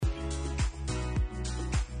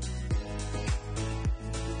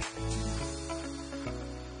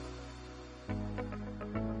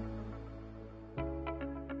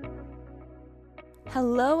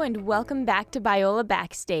Hello and welcome back to Biola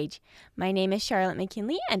Backstage. My name is Charlotte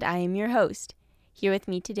McKinley and I am your host. Here with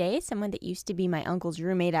me today is someone that used to be my uncle's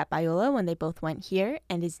roommate at Biola when they both went here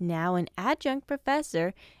and is now an adjunct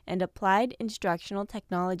professor and applied instructional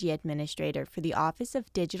technology administrator for the Office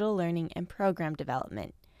of Digital Learning and Program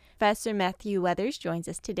Development. Professor Matthew Weathers joins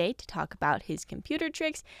us today to talk about his computer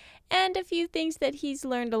tricks and a few things that he's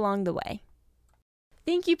learned along the way.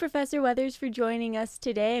 Thank you, Professor Weathers, for joining us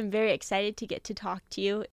today. I'm very excited to get to talk to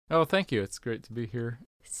you. Oh, thank you. It's great to be here.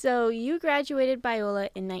 So you graduated Biola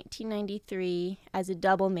in 1993 as a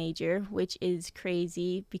double major, which is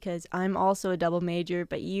crazy because I'm also a double major,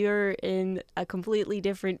 but you're in a completely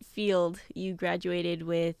different field. You graduated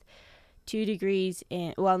with 2 degrees,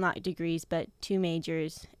 not degrees, but 2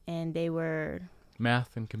 majors, and they were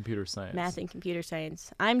Math and computer science. Math and computer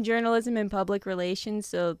science. I'm journalism and public relations,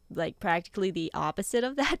 so like practically the opposite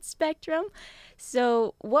of that spectrum.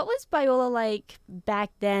 So what was Biola like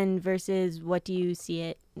back then versus what do you see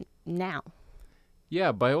it now?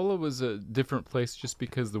 Yeah, Biola was a different place just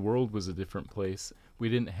because the world was a different place. We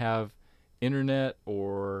didn't have internet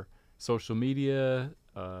or social media.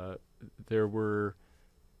 The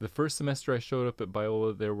first semester I showed up at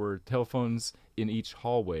Biola, there were telephones in each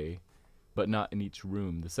hallway, but not in each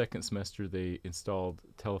room. The second semester, they installed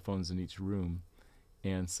telephones in each room.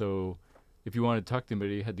 And so if you wanted to talk to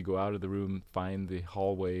anybody, you had to go out of the room, find the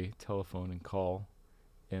hallway telephone and call.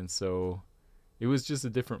 And so it was just a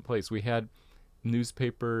different place. We had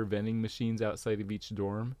newspaper vending machines outside of each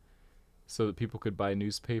dorm so that people could buy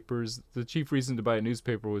newspapers. The chief reason to buy a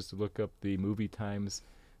newspaper was to look up the movie times,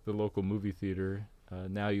 the local movie theater.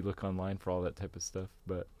 Now you look online for all that type of stuff.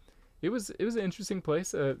 But it was an interesting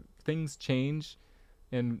place. Things change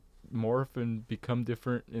and morph and become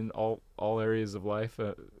different in all areas of life,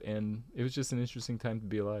 and it was just an interesting time to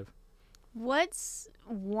be alive. What's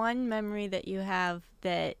one memory that you have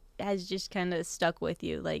that has just kind of stuck with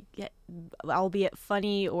you, like albeit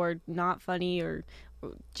funny or not funny, or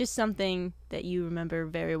just something that you remember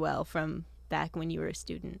very well from back when you were a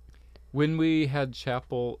student? When we had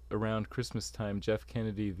chapel around Christmas time, Jeff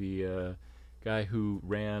Kennedy, the guy who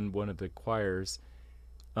ran one of the choirs,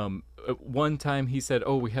 one time he said,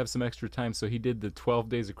 we have some extra time, so he did the 12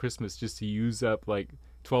 days of Christmas just to use up like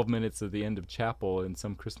 12 minutes at the end of chapel in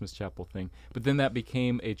some Christmas chapel thing. But then that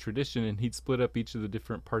became a tradition, and he'd split up each of the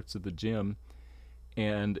different parts of the gym,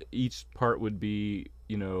 and each part would be,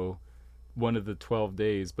 one of the 12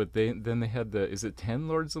 days. But then they had is it 10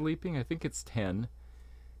 Lords of Leaping? I think it's 10.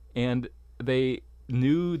 And they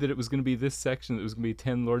knew that it was going to be this section that was going to be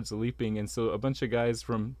 10 Lords of Leaping, and so a bunch of guys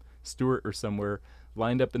from Stewart or somewhere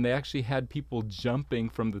lined up, and they actually had people jumping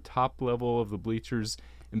from the top level of the bleachers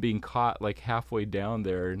and being caught like halfway down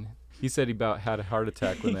there. And he said he about had a heart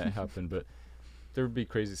attack when that happened, but there would be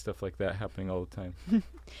crazy stuff like that happening all the time.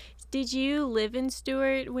 Did you live in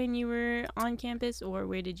Stewart when you were on campus, or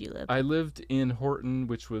where did you live? I lived in Horton,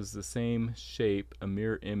 which was the same shape, a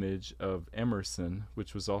mirror image of Emerson,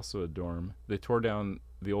 which was also a dorm. They tore down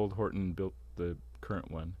the old Horton and built the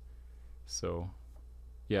current one. So,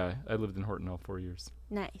 yeah, I lived in Horton all 4 years.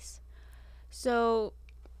 Nice. So,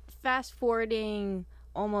 fast forwarding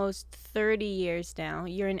almost 30 years now,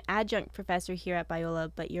 you're an adjunct professor here at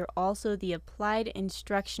Biola, but you're also the Applied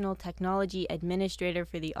Instructional Technology Administrator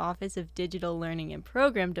for the Office of Digital Learning and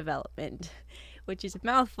Program Development, which is a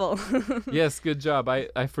mouthful. Yes, good job.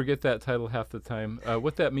 I forget that title half the time.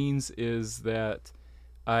 What that means is that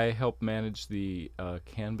I help manage the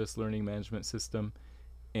Canvas learning management system,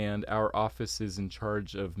 and our office is in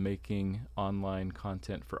charge of making online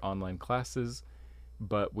content for online classes,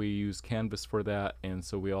 but we use Canvas for that, and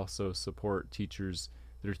so we also support teachers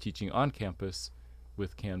that are teaching on campus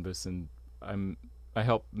with Canvas, and I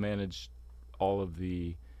help manage all of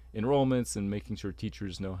the enrollments and making sure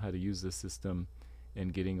teachers know how to use the system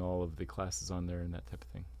and getting all of the classes on there and that type of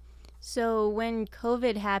thing. So when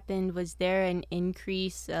COVID happened, was there an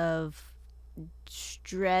increase of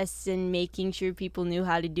stress in making sure people knew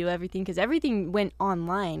how to do everything? Because everything went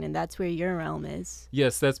online, and that's where your realm is.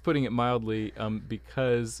 Yes, that's putting it mildly,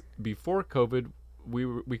 because before COVID,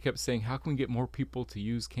 we kept saying, how can we get more people to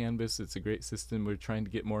use Canvas? It's a great system. We're trying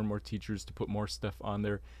to get more and more teachers to put more stuff on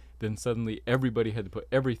there. Then suddenly everybody had to put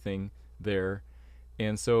everything there,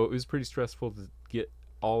 and so it was pretty stressful to get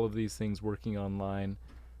all of these things working online.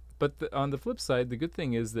 But on the flip side, the good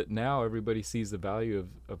thing is that now everybody sees the value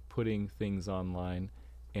of putting things online,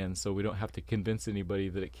 and so we don't have to convince anybody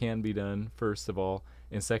that it can be done, first of all,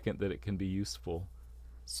 and second, that it can be useful.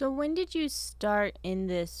 So when did you start in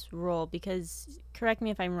this role? Because, correct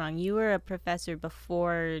me if I'm wrong, you were a professor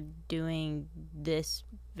before doing this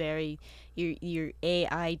very your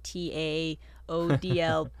AITA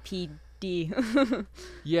ODLPD.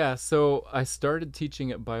 Yeah, so I started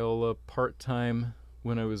teaching at Biola part-time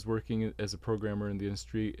when I was working as a programmer in the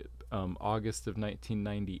industry, August of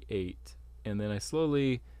 1998. And then I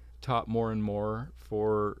slowly taught more and more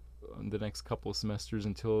for the next couple of semesters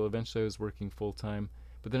until eventually I was working full-time.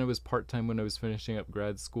 But then it was part-time when I was finishing up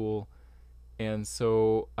grad school. And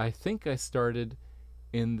so I think I started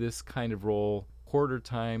in this kind of role quarter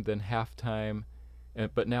time, then half time,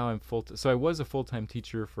 but now I'm full. So I was a full-time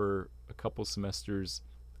teacher for a couple semesters,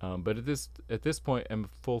 but at this point I'm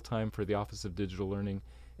full time for the Office of Digital Learning,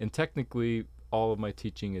 and technically all of my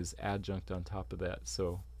teaching is adjunct on top of that.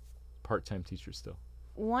 So part-time teacher still.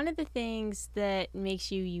 One of the things that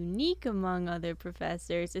makes you unique among other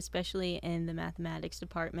professors, especially in the mathematics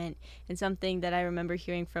department, and something that I remember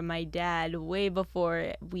hearing from my dad way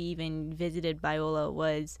before we even visited Biola,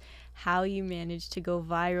 was how you managed to go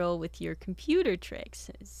viral with your computer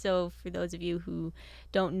tricks. So for those of you who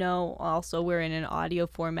don't know, also we're in an audio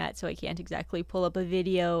format, so I can't exactly pull up a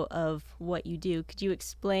video of what you do. Could you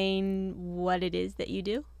explain what it is that you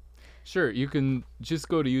do? Sure, you can just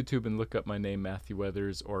go to YouTube and look up my name, Matthew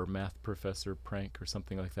Weathers, or Math Professor Prank or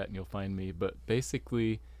something like that, and you'll find me. But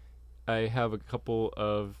basically, I have a couple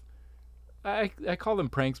of, I call them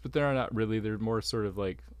pranks, but they're not really. They're more sort of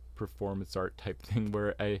like performance art type thing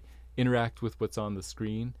where I interact with what's on the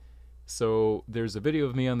screen. So there's a video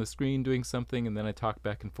of me on the screen doing something, and then I talk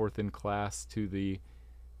back and forth in class to the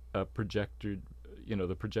projector,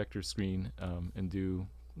 the projector screen, and do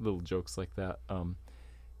little jokes like that.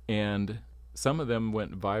 And some of them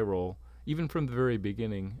went viral, even from the very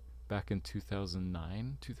beginning, back in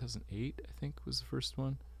 2009, 2008, I think was the first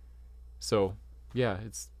one. So, yeah,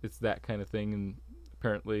 it's that kind of thing, and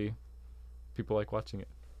apparently people like watching it.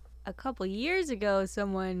 A couple years ago,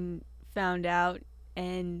 someone found out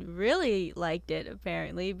and really liked it,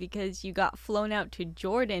 apparently, because you got flown out to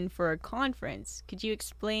Jordan for a conference. Could you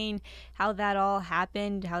explain how that all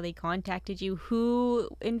happened, how they contacted you, who,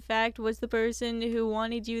 in fact, was the person who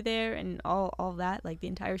wanted you there, and all that, like the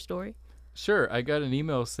entire story? Sure. I got an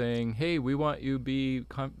email saying, hey, we want you to be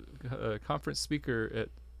conference speaker at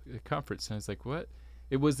a conference. And I was like, what?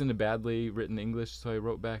 It was in a badly written English, so I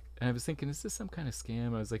wrote back. And I was thinking, is this some kind of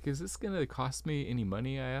scam? I was like, is this going to cost me any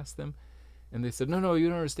money? I asked them. And they said, no, you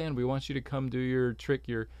don't understand. We want you to come do your trick,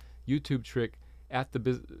 your YouTube trick, at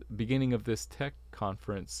the beginning of this tech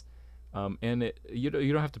conference. And you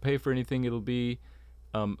don't have to pay for anything. It'll be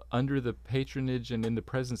under the patronage and in the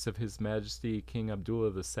presence of His Majesty King Abdullah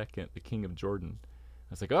II, the King of Jordan. I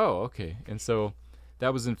was like, oh, okay. And so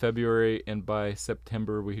that was in February, and by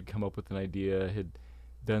September we had come up with an idea, had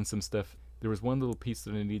done some stuff. There was one little piece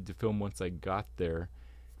that I needed to film once I got there.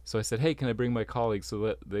 So I said, hey, can I bring my colleague?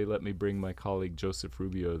 So they let me bring my colleague, Joseph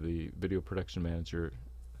Rubio, the video production manager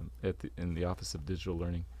in the Office of Digital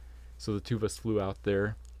Learning. So the two of us flew out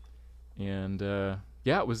there, and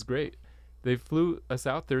it was great. They flew us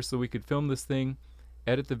out there so we could film this thing,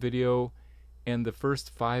 edit the video, and the first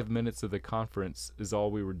 5 minutes of the conference is all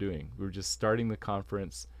we were doing. We were just starting the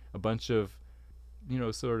conference. A bunch of,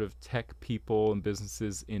 sort of tech people and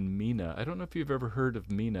businesses in MENA. I don't know if you've ever heard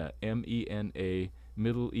of MENA, MENA,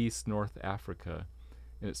 Middle East, North Africa,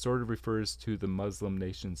 and it sort of refers to the Muslim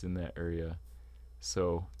nations in that area.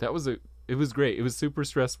 So it was great. It was super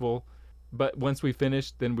stressful, but once we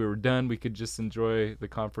finished, then we were done. We could just enjoy the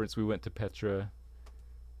conference. We went to Petra,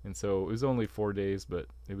 and so it was only 4 days, but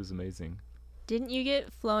it was amazing. Didn't you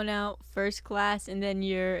get flown out first class, and then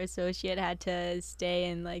your associate had to stay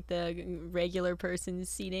in like the regular person's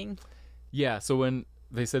seating? Yeah, so when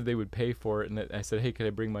they said they would pay for it, and I said, hey, could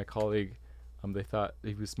I bring my colleague? They thought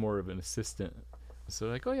he was more of an assistant. So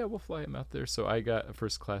like, oh yeah, we'll fly him out there. So I got a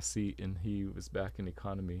first class seat, and he was back in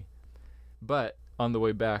economy. But on the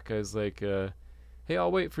way back, I was like, hey,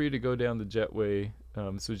 I'll wait for you to go down the jetway,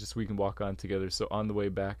 so just we can walk on together. So on the way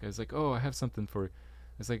back, I was like, oh, I have something for you.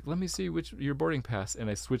 I was like, let me see your boarding pass. And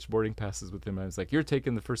I switched boarding passes with him. I was like, you're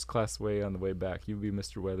taking the first class way on the way back. You'll be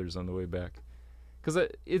Mr. Weathers on the way back. Because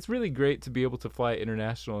it's really great to be able to fly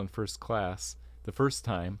international in first class the first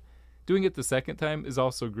time. Doing it the second time is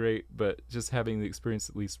also great, but just having the experience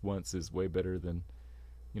at least once is way better than,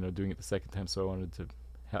 doing it the second time. So I wanted to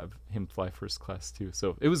have him fly first class too.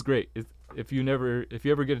 So it was great. If you ever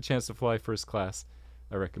get a chance to fly first class,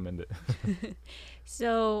 I recommend it.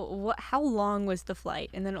 So how long was the flight?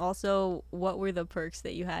 And then also, what were the perks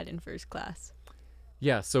that you had in first class?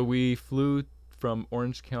 Yeah, so we flew from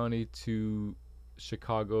Orange County to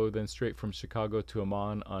Chicago, then straight from Chicago to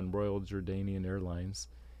Amman on Royal Jordanian Airlines.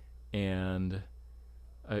 And,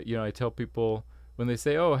 I tell people when they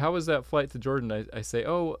say, "Oh, how was that flight to Jordan?" I say,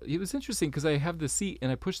 "Oh, it was interesting because I have the seat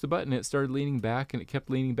and I pushed the button and it started leaning back and it kept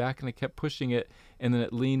leaning back and I kept pushing it and then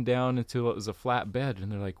it leaned down until it was a flat bed."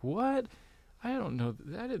 And they're like, "What? I don't know.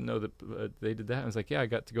 I didn't know that they did that." I was like, "Yeah, I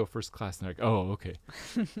got to go first class." And they're like, "Oh, okay."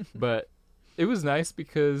 But it was nice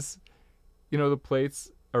because, the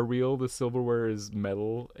plates are real. The silverware is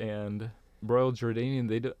metal, and Royal Jordanian,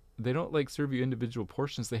 they don't like serve you individual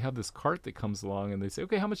portions. They have this cart that comes along and they say,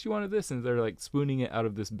 "Okay, how much you want of this?" And they're like spooning it out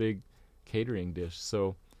of this big catering dish.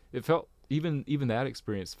 So it felt, even that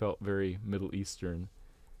experience felt very Middle Eastern.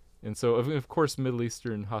 And so of course Middle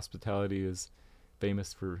Eastern hospitality is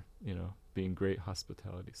famous for, being great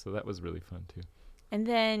hospitality. So that was really fun too. And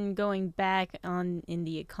then going back on in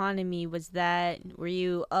the economy, were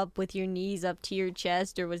you up with your knees up to your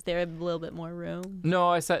chest, or was there a little bit more room? No,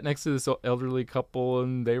 I sat next to this elderly couple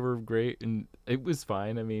and they were great and it was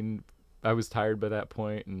fine. I mean, I was tired by that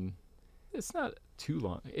point and it's not too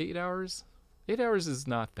long. 8 hours? 8 hours is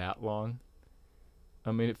not that long.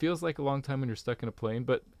 I mean, it feels like a long time when you're stuck in a plane,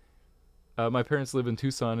 but my parents live in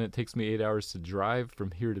Tucson and it takes me 8 hours to drive from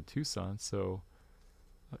here to Tucson. So,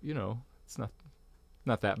 it's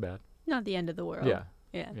not that bad. Not the end of the world. Yeah.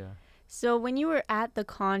 Yeah. So when you were at the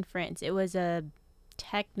conference, it was a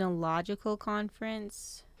technological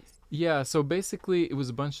conference? Yeah, so basically it was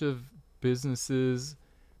a bunch of businesses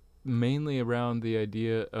mainly around the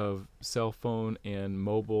idea of cell phone and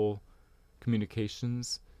mobile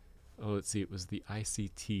communications. Oh, let's see, it was the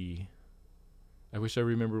ICT. I wish I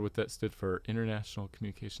remember what that stood for, International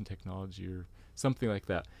Communication Technology or something like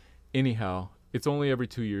that. Anyhow, it's only every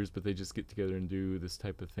 2 years, but they just get together and do this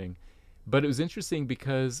type of thing. But it was interesting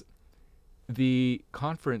because the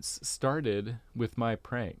conference started with my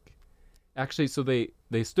prank. Actually, so they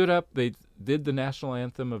stood up, they did the national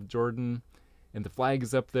anthem of Jordan, and the flag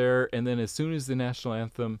is up there, and then as soon as the national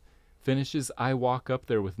anthem finishes, I walk up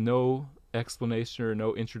there with no explanation or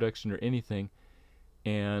no introduction or anything,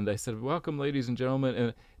 and I said, "Welcome, ladies and gentlemen,"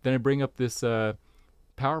 and then I bring up this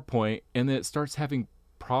PowerPoint, and then it starts having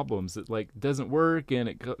problems. It doesn't work, and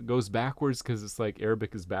it goes backwards because it's like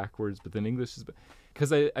Arabic is backwards, but then English is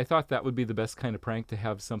because I thought that would be the best kind of prank, to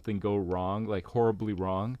have something go wrong, like horribly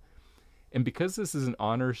wrong. And because this is an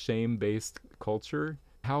honor shame based culture,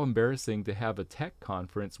 how embarrassing to have a tech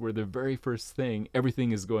conference where the very first thing,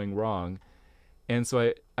 everything is going wrong. And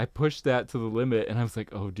so I pushed that to the limit, and I was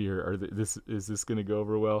like, "Oh dear, is this going to go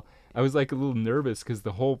over well?" I was like a little nervous because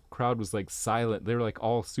the whole crowd was like silent. They were like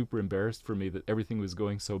all super embarrassed for me that everything was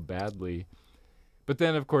going so badly. But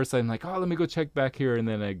then, of course, I'm like, "Oh, let me go check back here," and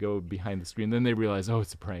then I go behind the screen. Then they realize, "Oh,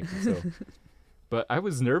 it's a prank." And so, but I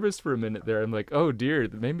was nervous for a minute there. I'm like, "Oh dear,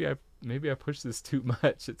 maybe I pushed this too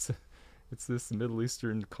much." It's this Middle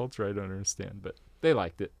Eastern culture I don't understand. But they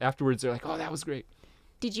liked it. Afterwards, they're like, "Oh, that was great."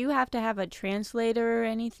 Did you have to have a translator or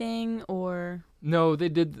anything, or? No, they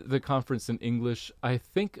did the conference in English. I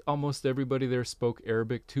think almost everybody there spoke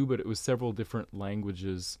Arabic too, but it was several different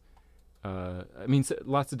languages.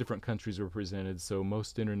 Lots of different countries were represented, so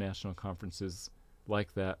most international conferences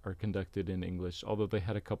like that are conducted in English, although they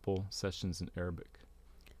had a couple sessions in Arabic.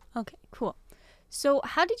 Okay, cool. So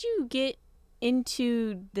how did you get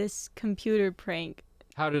into this computer prank?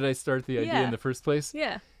 How did I start the idea in the first place?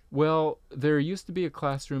 Yeah. Well, there used to be a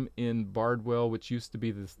classroom in Bardwell, which used to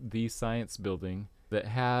be the science building, that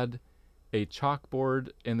had a chalkboard,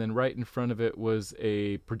 and then right in front of it was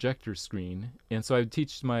a projector screen. And so I would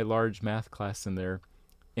teach my large math class in there,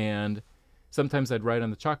 and sometimes I'd write on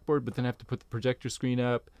the chalkboard, but then I have to put the projector screen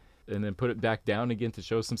up and then put it back down again to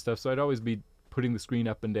show some stuff. So I'd always be putting the screen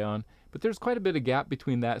up and down. But there's quite a bit of gap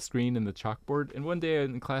between that screen and the chalkboard. And one day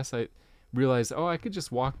in class, I realized, I could just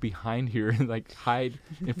walk behind here and hide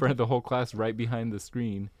in front of the whole class right behind the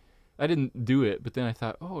screen. I didn't do it, but then I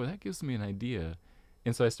thought, that gives me an idea.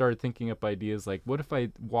 And so I started thinking up ideas like, what if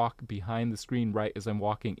I walk behind the screen right as I'm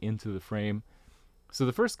walking into the frame? So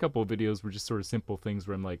the first couple of videos were just sort of simple things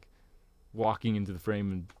where I'm like walking into the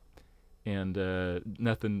frame and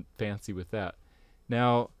nothing fancy with that.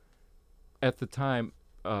 Now, at the time,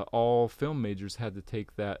 all film majors had to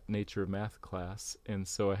take that nature of math class, and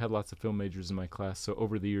so I had lots of film majors in my class. So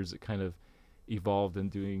over the years, it kind of evolved in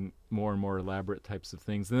doing more and more elaborate types of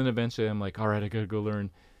things. And then eventually, I'm like, all right, I gotta go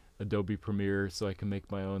learn Adobe Premiere so I can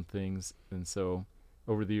make my own things. And so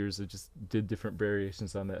over the years, I just did different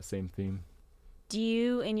variations on that same theme. Do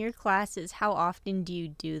you, in your classes, how often do you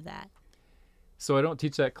do that? So I don't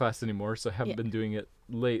teach that class anymore, so I haven't been doing it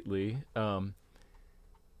lately.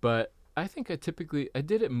 But I think I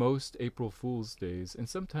did it most April Fool's Days, and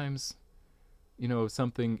sometimes,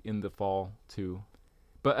 something in the fall too.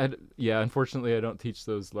 But unfortunately, I don't teach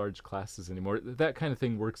those large classes anymore. That kind of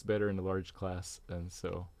thing works better in a large class, and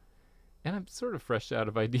I'm sort of fresh out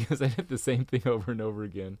of ideas. I did the same thing over and over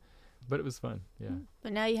again, but it was fun. Yeah.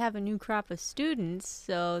 But now you have a new crop of students,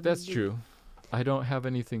 so That's true. I don't have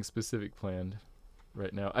anything specific planned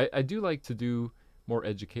right now. I do like to do more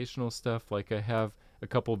educational stuff. Like I have a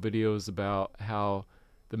couple videos about how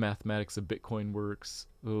the mathematics of Bitcoin works,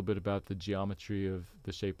 a little bit about the geometry of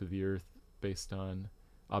the shape of the Earth based on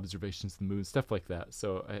observations of the moon, stuff like that.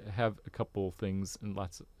 So I have a couple things and I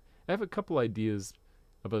have a couple ideas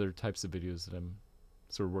of other types of videos that I'm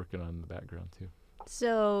sort of working on in the background too.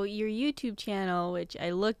 So your YouTube channel, which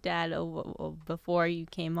I looked at before you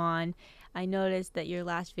came on, I noticed that your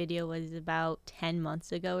last video was about 10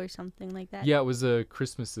 months ago or something like that. Yeah, it was a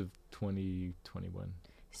Christmas of 2021.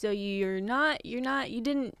 So you're not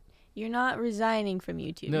resigning from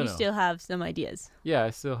YouTube. No. You still have some ideas. Yeah,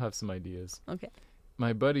 I still have some ideas. Okay.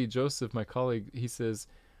 My buddy Joseph, my colleague, he says,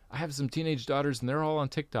 I have some teenage daughters and they're all on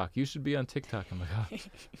TikTok. You should be on TikTok. I'm like,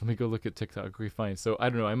 let me go look at TikTok. Okay, fine. So I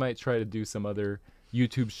don't know. I might try to do some other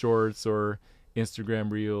YouTube shorts or Instagram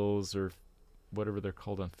reels or whatever they're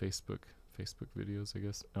called on Facebook videos, I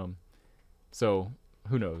guess. So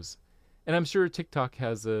who knows? And I'm sure TikTok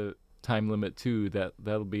has a time limit too.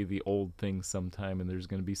 That'll be the old thing sometime, and there's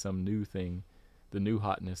going to be some new thing, the new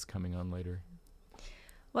hotness coming on later.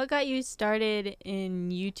 What got you started in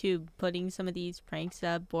YouTube, putting some of these pranks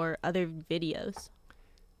up or other videos?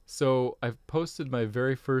 So I've posted my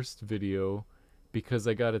very first video because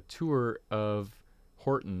I got a tour of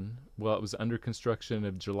Horton. Well, it was under construction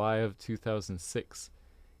of July of 2006.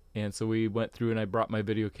 And so we went through and I brought my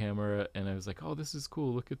video camera and I was like, oh, this is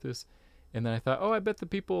cool. Look at this. And then I thought, oh, I bet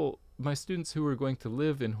my students who are going to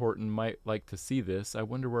live in Horton might like to see this. I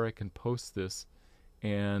wonder where I can post this.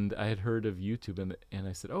 And I had heard of YouTube and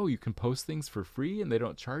I said, oh, you can post things for free and they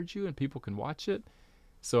don't charge you and people can watch it.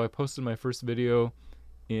 So I posted my first video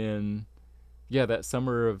in, that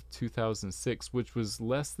summer of 2006, which was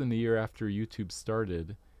less than a year after YouTube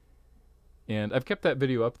started. And I've kept that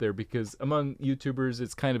video up there because among YouTubers,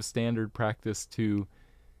 it's kind of standard practice to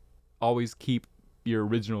always keep your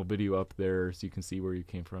original video up there so you can see where you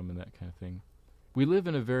came from and that kind of thing. We live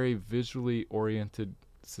in a very visually oriented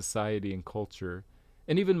society and culture.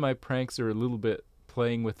 And even my pranks are a little bit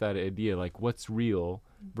playing with that idea, like what's real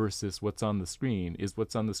versus what's on the screen. Is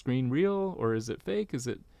what's on the screen real or is it fake?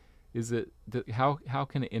 How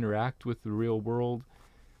can it interact with the real world?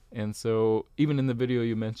 And so even in the video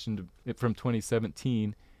you mentioned from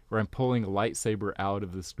 2017, where I'm pulling a lightsaber out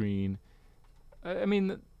of the screen, I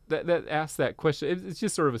mean, that asks that question. It's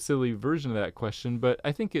just sort of a silly version of that question, but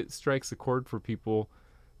I think it strikes a chord for people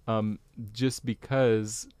just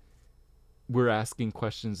because we're asking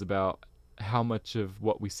questions about how much of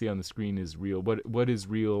what we see on the screen is real. What is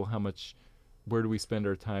real? Where do we spend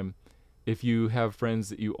our time? If you have friends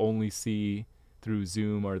that you only see through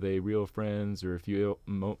Zoom, are they real friends? Or if you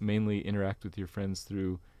mainly interact with your friends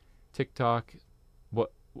through TikTok,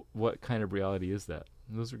 what kind of reality is that?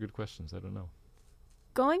 And those are good questions. I don't know.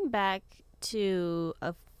 Going back to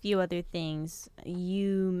a few other things,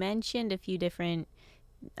 you mentioned a few different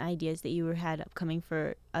ideas that you had upcoming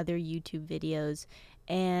for other YouTube videos,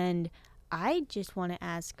 and I just want to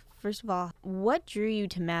ask, first of all, what drew you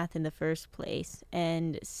to math in the first place?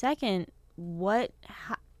 And second, because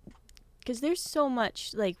there's so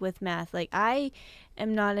much with math. I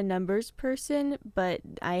am not a numbers person, but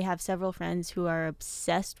I have several friends who are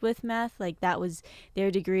obsessed with math. That was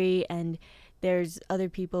their degree, and there's other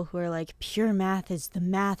people who are pure math is the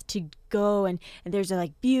math to go, and there's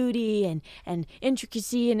beauty and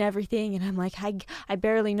intricacy and everything, and I'm I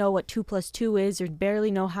barely know what 2 + 2 is, or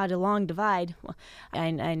barely know how to long divide. Well,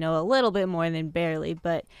 I know a little bit more than barely,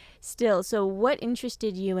 but still. So what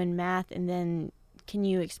interested you in math, and then can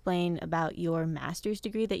you explain about your master's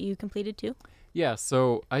degree that you completed too? Yeah,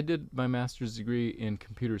 so I did my master's degree in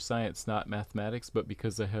computer science, not mathematics, but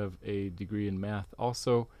because I have a degree in math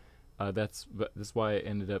also, that's why I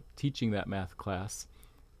ended up teaching that math class.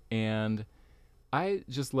 And I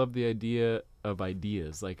just love the idea of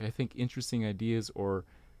ideas. I think interesting ideas or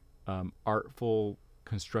artful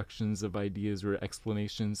constructions of ideas or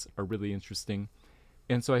explanations are really interesting.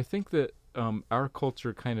 And so I think that our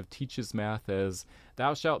culture kind of teaches math as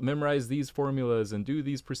thou shalt memorize these formulas and do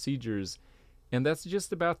these procedures. And that's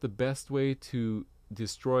just about the best way to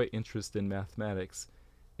destroy interest in mathematics.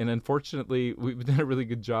 And unfortunately, we've done a really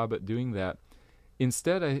good job at doing that.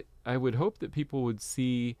 Instead, I would hope that people would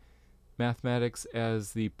see mathematics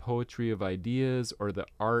as the poetry of ideas or the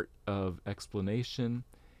art of explanation.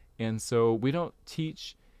 And so we don't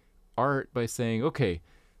teach art by saying, okay,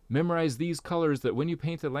 memorize these colors, that when you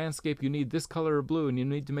paint a landscape, you need this color of blue, and you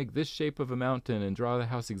need to make this shape of a mountain and draw the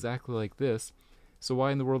house exactly like this. So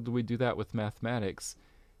why in the world do we do that with mathematics?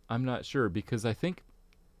 I'm not sure, because I think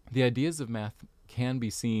the ideas of math can be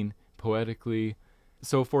seen poetically.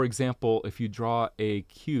 So, for example, if you draw a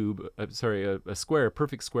square, a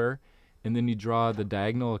perfect square, and then you draw the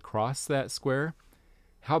diagonal across that square,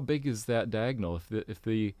 how big is that diagonal? If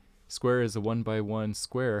the square is a 1 by 1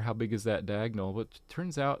 square, how big is that diagonal? Well, it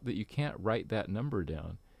turns out that you can't write that number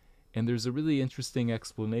down. And there's a really interesting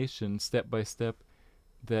explanation, step by step,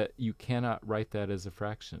 that you cannot write that as a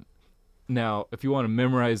fraction. Now, if you want to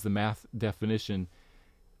memorize the math definition,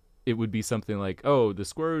 it would be something like, oh, the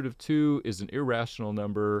square root of 2 is an irrational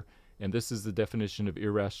number, and this is the definition of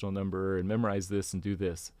irrational number, and memorize this and do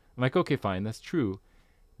this. I'm like, okay, fine, that's true.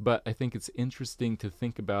 But I think it's interesting to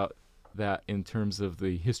think about that in terms of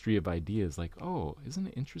the history of ideas. Like, oh, isn't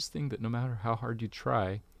it interesting that no matter how hard you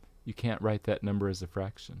try, you can't write that number as a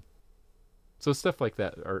fraction? So stuff like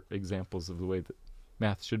that are examples of the way that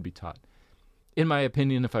math should be taught. In my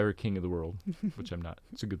opinion, if I were king of the world, which I'm not.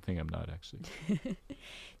 It's a good thing I'm not, actually.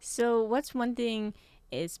 So what's one thing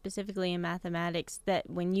is specifically in mathematics that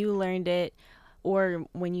when you learned it or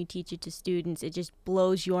when you teach it to students, it just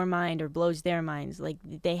blows your mind or blows their minds, like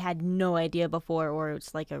they had no idea before, or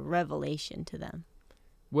it's like a revelation to them?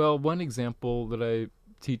 Well, one example that I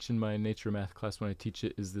teach in my nature math class when I teach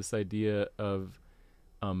it is this idea of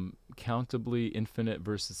countably infinite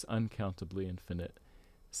versus uncountably infinite.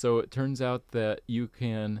 So it turns out that you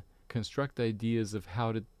can construct ideas of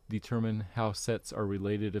how to determine how sets are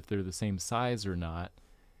related if they're the same size or not.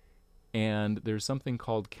 And there's something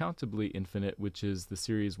called countably infinite, which is the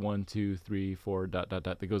series 1, 2, 3, 4, ...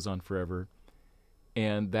 that goes on forever.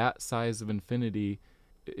 And that size of infinity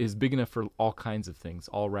is big enough for all kinds of things,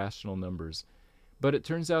 all rational numbers. But it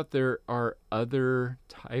turns out there are other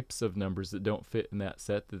types of numbers that don't fit in that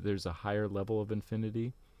set, that there's a higher level of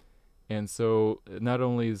infinity. And so not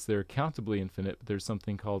only is there countably infinite, but there's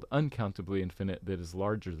something called uncountably infinite that is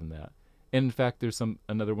larger than that. And in fact, there's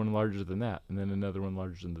another one larger than that, and then another one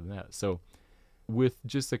larger than that. So with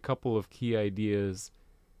just a couple of key ideas,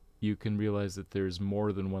 you can realize that there's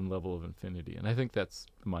more than one level of infinity. And I think that's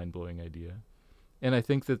a mind-blowing idea. And I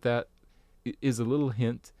think that is a little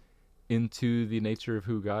hint into the nature of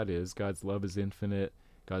who God is. God's love is infinite.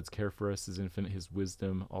 God's care for us is infinite. His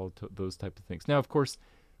wisdom, those type of things. Now, of course,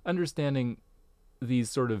 understanding these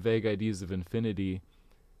sort of vague ideas of infinity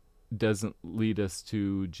doesn't lead us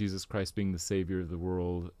to Jesus Christ being the Savior of the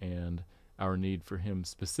world and our need for him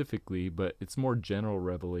specifically, but it's more general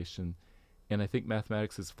revelation. And I think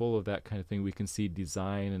mathematics is full of that kind of thing. We can see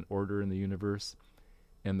design and order in the universe,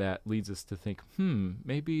 and that leads us to think,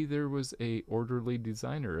 maybe there was a orderly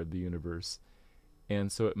designer of the universe. And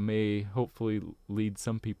so it may hopefully lead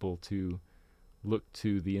some people to look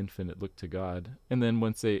to the infinite, look to God. And then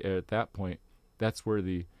once they, at that point, that's where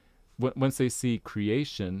once they see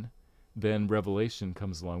creation, then revelation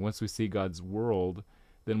comes along. Once we see God's world,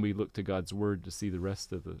 then we look to God's word to see the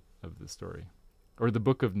rest of the story. Or the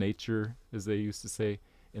book of nature, as they used to say,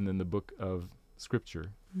 and then the book of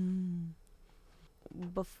scripture.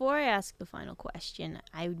 Before I ask the final question,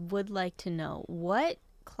 I would like to know, what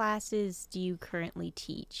classes do you currently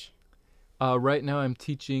teach? Right now I'm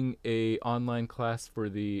teaching a online class for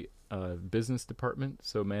the business department,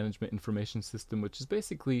 so management information system, which is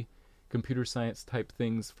basically computer science type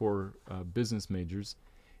things for business majors.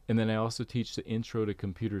 And then I also teach the intro to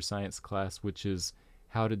computer science class, which is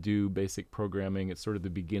how to do basic programming. It's sort of the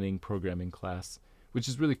beginning programming class, which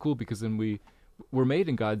is really cool because then we're made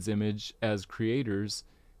in God's image as creators,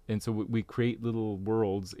 and so we create little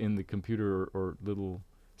worlds in the computer or little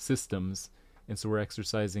systems, and so we're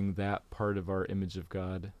exercising that part of our image of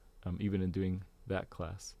God, even in doing that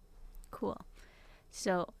class. Cool.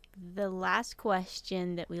 So the last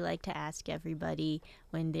question that we like to ask everybody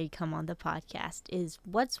when they come on the podcast is,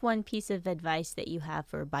 what's one piece of advice that you have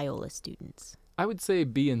for Biola students? I would say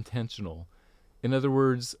be intentional. In other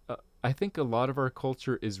words, I think a lot of our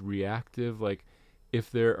culture is reactive. Like, if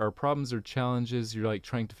there are problems or challenges, you're like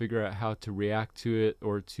trying to figure out how to react to it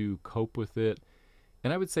or to cope with it.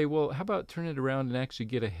 And I would say, well, how about turn it around and actually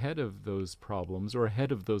get ahead of those problems or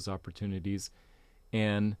ahead of those opportunities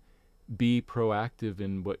and be proactive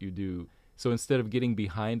in what you do. So instead of getting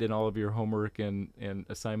behind in all of your homework and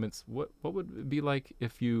assignments, what would it be like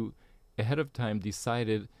if you ahead of time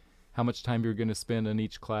decided how much time you're going to spend on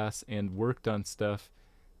each class and worked on stuff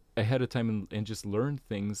ahead of time and just learned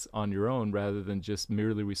things on your own rather than just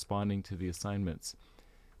merely responding to the assignments?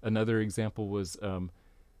 Another example was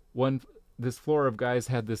this floor of guys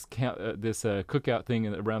had this cookout thing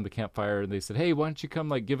around the campfire, and they said, "Hey, why don't you come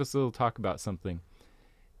give us a little talk about something?"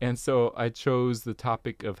 And so I chose the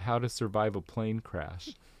topic of how to survive a plane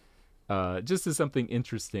crash, just as something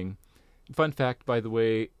interesting. Fun fact, by the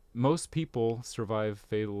way, most people survive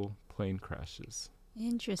fatal plane crashes.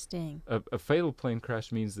 Interesting. A fatal plane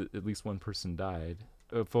crash means that at least one person died.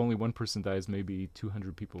 If only one person dies, maybe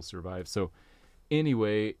 200 people survive. So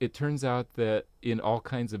anyway, it turns out that in all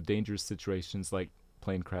kinds of dangerous situations like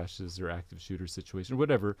plane crashes or active shooter situations,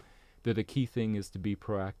 whatever, that a key thing is to be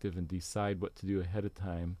proactive and decide what to do ahead of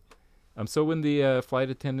time. So when the flight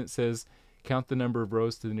attendant says, count the number of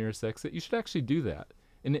rows to the nearest exit, you should actually do that.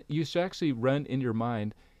 And you should actually run in your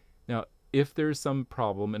mind, now, if there's some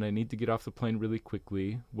problem and I need to get off the plane really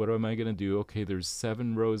quickly, what am I going to do? Okay, there's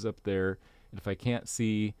 7 rows up there. And if I can't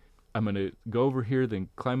see, I'm going to go over here, then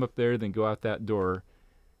climb up there, then go out that door.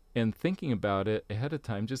 And thinking about it ahead of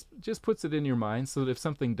time just puts it in your mind so that if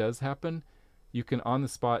something does happen, you can on the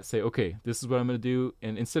spot say, okay, this is what I'm going to do.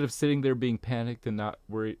 And instead of sitting there being panicked and not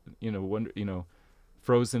worried,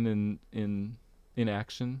 frozen in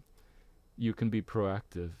inaction, you can be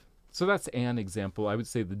proactive. So that's an example. I would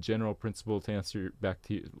say the general principle, to answer back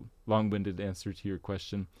to long-winded answer to your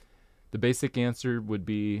question, the basic answer would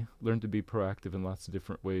be learn to be proactive in lots of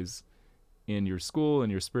different ways in your school, in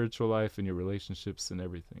your spiritual life, in your relationships, and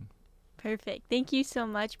everything. Perfect. Thank you so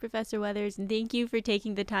much, Professor Weathers, and thank you for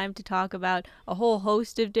taking the time to talk about a whole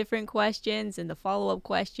host of different questions and the follow-up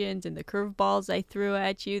questions and the curveballs I threw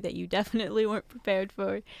at you that you definitely weren't prepared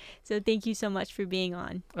for. So thank you so much for being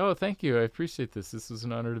on. Oh, thank you. I appreciate this. This was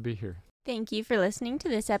an honor to be here. Thank you for listening to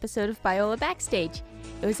this episode of Biola Backstage.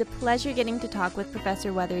 It was a pleasure getting to talk with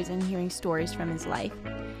Professor Weathers and hearing stories from his life.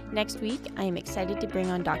 Next week, I am excited to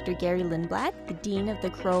bring on Dr. Gary Lindblad, the Dean of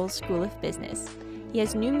the Kroll School of Business. He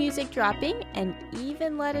has new music dropping and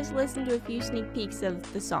even let us listen to a few sneak peeks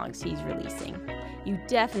of the songs he's releasing. You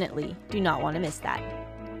definitely do not want to miss that.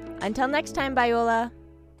 Until next time, Biola!